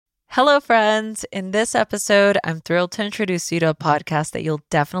Hello, friends. In this episode, I'm thrilled to introduce you to a podcast that you'll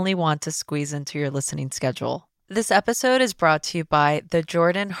definitely want to squeeze into your listening schedule. This episode is brought to you by The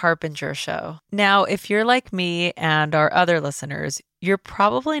Jordan Harbinger Show. Now, if you're like me and our other listeners, you're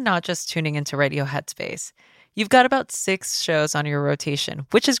probably not just tuning into Radio Headspace. You've got about 6 shows on your rotation,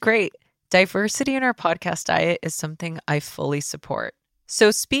 which is great. Diversity in our podcast diet is something I fully support.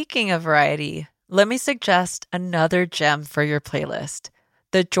 So speaking of variety, let me suggest another gem for your playlist.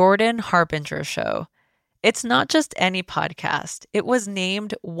 The Jordan Harbinger Show. It's not just any podcast. It was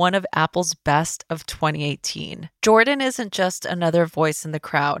named one of Apple's best of 2018. Jordan isn't just another voice in the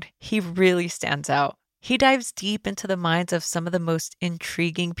crowd. He really stands out. He dives deep into the minds of some of the most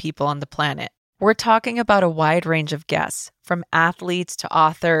intriguing people on the planet. We're talking about a wide range of guests, from athletes to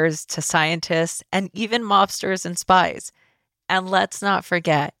authors to scientists and even mobsters and spies. And let's not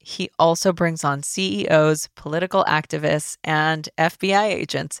forget, he also brings on CEOs, political activists, and FBI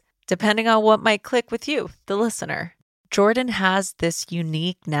agents, depending on what might click with you, the listener. Jordan has this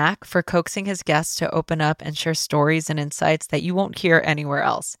unique knack for coaxing his guests to open up and share stories and insights that you won't hear anywhere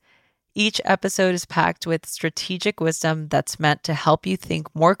else. Each episode is packed with strategic wisdom that's meant to help you think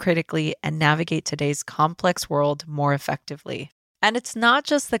more critically and navigate today's complex world more effectively. And it's not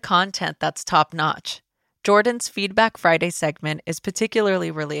just the content that's top-notch. Jordan's Feedback Friday segment is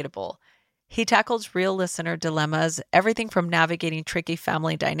particularly relatable. He tackles real listener dilemmas, everything from navigating tricky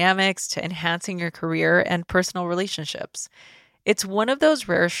family dynamics to enhancing your career and personal relationships. It's one of those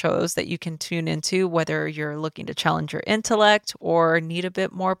rare shows that you can tune into whether you're looking to challenge your intellect or need a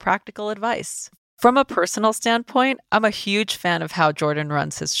bit more practical advice. From a personal standpoint, I'm a huge fan of how Jordan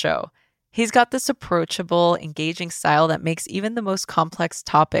runs his show. He's got this approachable, engaging style that makes even the most complex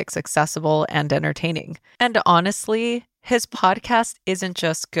topics accessible and entertaining. And honestly, his podcast isn't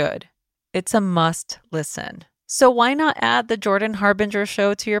just good. It's a must listen. So why not add the Jordan Harbinger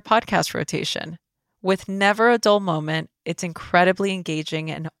Show to your podcast rotation? With never a dull moment, it's incredibly engaging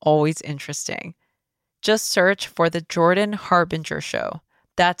and always interesting. Just search for the Jordan Harbinger Show.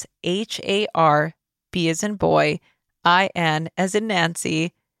 That's H-A-R-B as in boy, I-N as in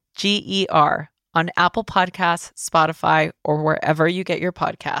Nancy, G-E-R on Apple Podcasts, Spotify, or wherever you get your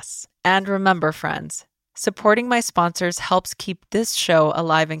podcasts. And remember, friends, supporting my sponsors helps keep this show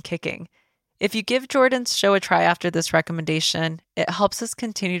alive and kicking. If you give Jordan's show a try after this recommendation, it helps us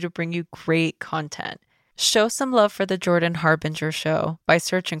continue to bring you great content. Show some love for the Jordan Harbinger Show by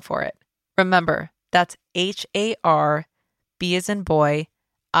searching for it. Remember, that's H-A-R-B as in boy,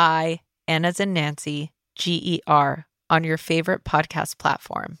 I-N as in Nancy, G-E-R on your favorite podcast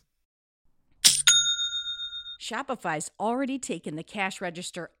platform. Shopify's already taken the cash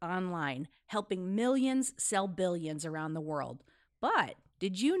register online, helping millions sell billions around the world. But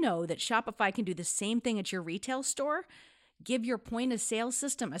did you know that Shopify can do the same thing at your retail store? Give your point-of-sale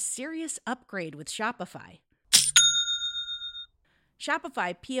system a serious upgrade with Shopify.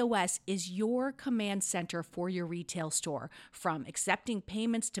 Shopify POS is your command center for your retail store. From accepting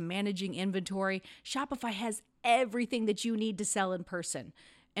payments to managing inventory, Shopify has everything that you need to sell in person.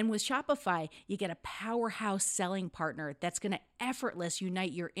 And with Shopify, you get a powerhouse selling partner that's going to effortlessly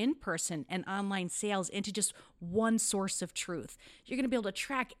unite your in-person and online sales into just one source of truth. You're going to be able to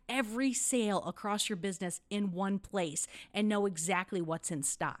track every sale across your business in one place and know exactly what's in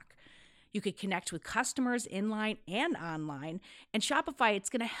stock. You could connect with customers inline and online. And Shopify, it's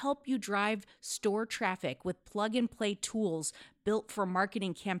going to help you drive store traffic with plug-and-play tools built for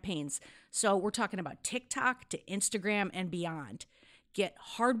marketing campaigns. So we're talking about TikTok to Instagram and beyond. Get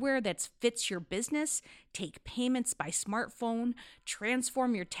hardware that fits your business, take payments by smartphone,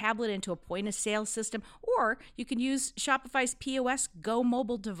 transform your tablet into a point-of-sale system, or you can use Shopify's POS Go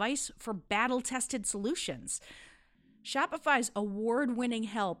mobile device for battle-tested solutions. Shopify's award-winning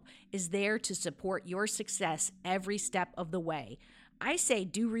help is there to support your success every step of the way. I say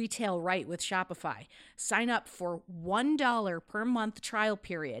do retail right with Shopify. Sign up for $1 per month trial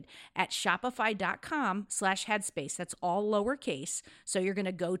period at shopify.com/headspace. That's all lowercase. So you're going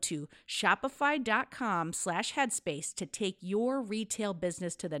to go to shopify.com/headspace to take your retail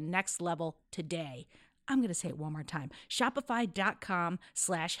business to the next level today. I'm going to say it one more time.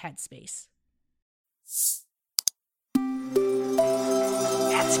 Shopify.com/headspace.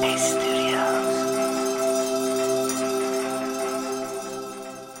 Headspace Studios.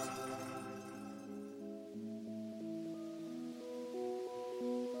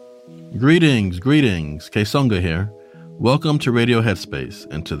 Greetings, Kaysonga here. Welcome to Radio Headspace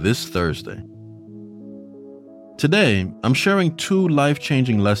and to this Thursday. Today, I'm sharing 2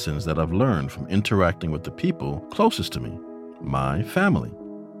 life-changing lessons that I've learned from interacting with the people closest to me, my family.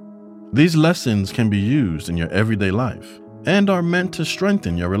 These lessons can be used in your everyday life, and are meant to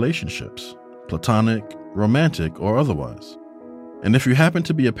strengthen your relationships, platonic, romantic, or otherwise. And if you happen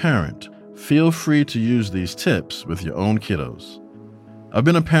to be a parent, feel free to use these tips with your own kiddos. I've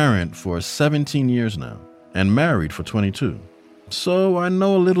been a parent for 17 years now and married for 22. So I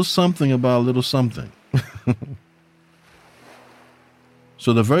know a little something about a little something.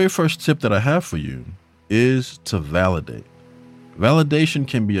 So the very first tip that I have for you is to validate. Validation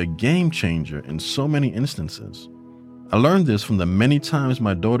can be a game changer in so many instances. I learned this from the many times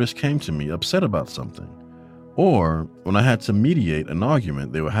my daughters came to me upset about something, or when I had to mediate an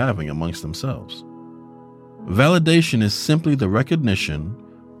argument they were having amongst themselves. Validation is simply the recognition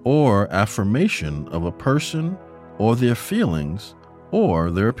or affirmation of a person or their feelings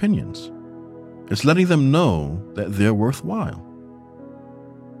or their opinions. It's letting them know that they're worthwhile.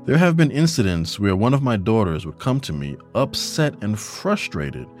 There have been incidents where one of my daughters would come to me upset and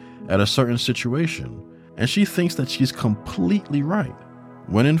frustrated at a certain situation, and she thinks that she's completely right,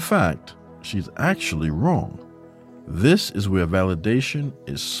 when in fact, she's actually wrong. This is where validation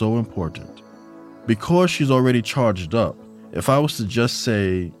is so important. Because she's already charged up, if I was to just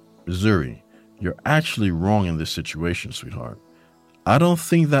say, Zuri, you're actually wrong in this situation, sweetheart, I don't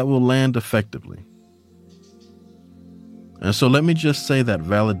think that will land effectively. And so let me just say that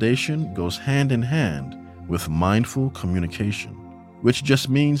validation goes hand in hand with mindful communication, which just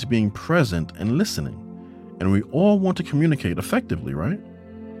means being present and listening. And we all want to communicate effectively, right?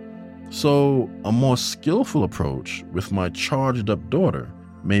 So a more skillful approach with my charged up daughter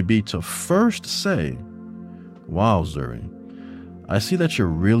may be to first say, wow, Zuri, I see that you're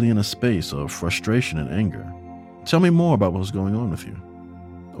really in a space of frustration and anger. Tell me more about what's going on with you.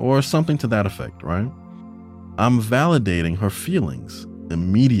 Or something to that effect, right? I'm validating her feelings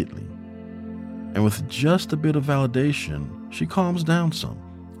immediately. And with just a bit of validation, she calms down some.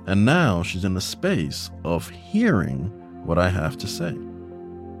 And now she's in the space of hearing what I have to say.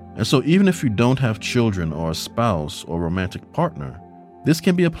 And so even if you don't have children or a spouse or romantic partner, this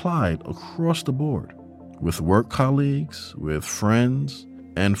can be applied across the board with work colleagues, with friends,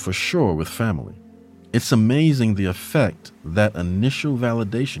 and for sure with family. It's amazing the effect that initial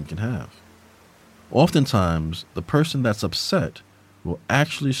validation can have. Oftentimes, the person that's upset will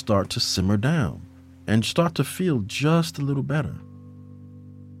actually start to simmer down and start to feel just a little better.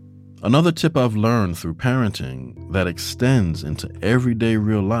 Another tip I've learned through parenting that extends into everyday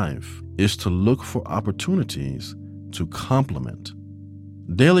real life is to look for opportunities to compliment.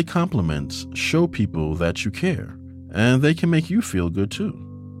 Daily compliments show people that you care, and they can make you feel good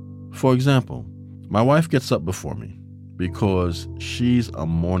too. For example, my wife gets up before me because she's a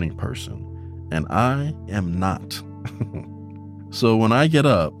morning person and I am not. So when I get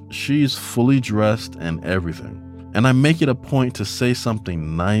up, she's fully dressed and everything, and I make it a point to say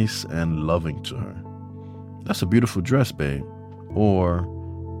something nice and loving to her. That's a beautiful dress, babe. Or,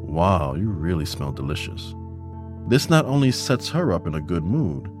 wow, you really smell delicious. This not only sets her up in a good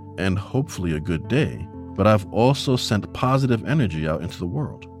mood and hopefully a good day, but I've also sent positive energy out into the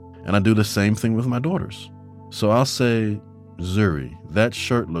world. And I do the same thing with my daughters. So I'll say, Zuri, that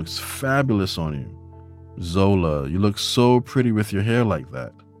shirt looks fabulous on you. Zola, you look so pretty with your hair like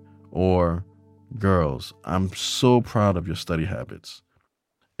that. Or, girls, I'm so proud of your study habits.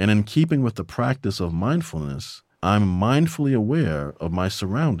 And in keeping with the practice of mindfulness, I'm mindfully aware of my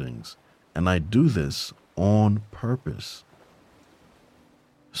surroundings, and I do this on purpose.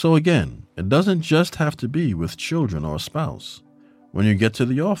 So again, it doesn't just have to be with children or a spouse. When you get to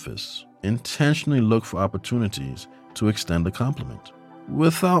the office, intentionally look for opportunities to extend a compliment,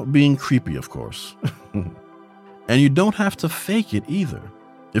 without being creepy, of course. And you don't have to fake it either.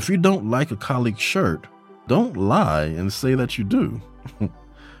 If you don't like a colleague's shirt, don't lie and say that you do.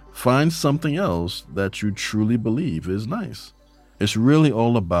 Find something else that you truly believe is nice. It's really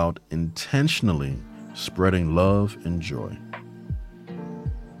all about intentionally spreading love and joy.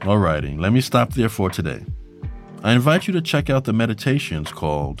 Alrighty, let me stop there for today. I invite you to check out the meditations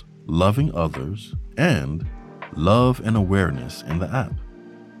called Loving Others and Love and Awareness in the app.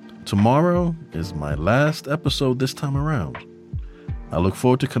 Tomorrow is my last episode this time around. I look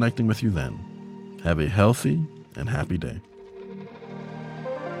forward to connecting with you then. Have a healthy and happy day.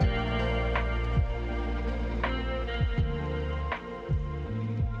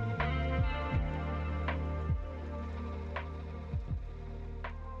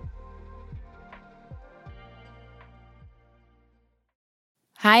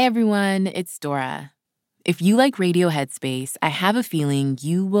 Hi, everyone. It's Dora. If you like Radio Headspace, I have a feeling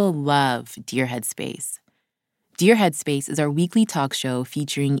you will love Dear Headspace. Dear Headspace is our weekly talk show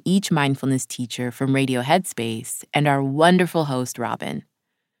featuring each mindfulness teacher from Radio Headspace and our wonderful host, Robin.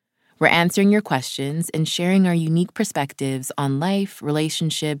 We're answering your questions and sharing our unique perspectives on life,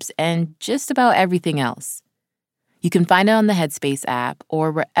 relationships, and just about everything else. You can find it on the Headspace app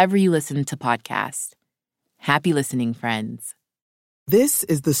or wherever you listen to podcasts. Happy listening, friends. This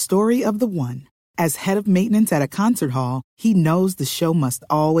is the story of the one. As head of maintenance at a concert hall, he knows the show must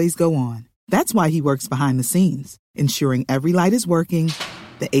always go on. That's why he works behind the scenes, ensuring every light is working,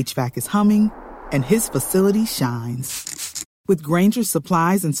 the HVAC is humming, and his facility shines. With Grainger's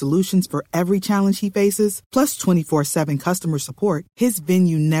supplies and solutions for every challenge he faces, plus 24/7 customer support, his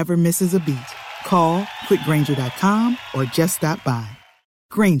venue never misses a beat. Call quickgrainger.com or just stop by.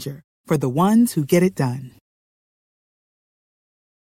 Grainger, for the ones who get it done.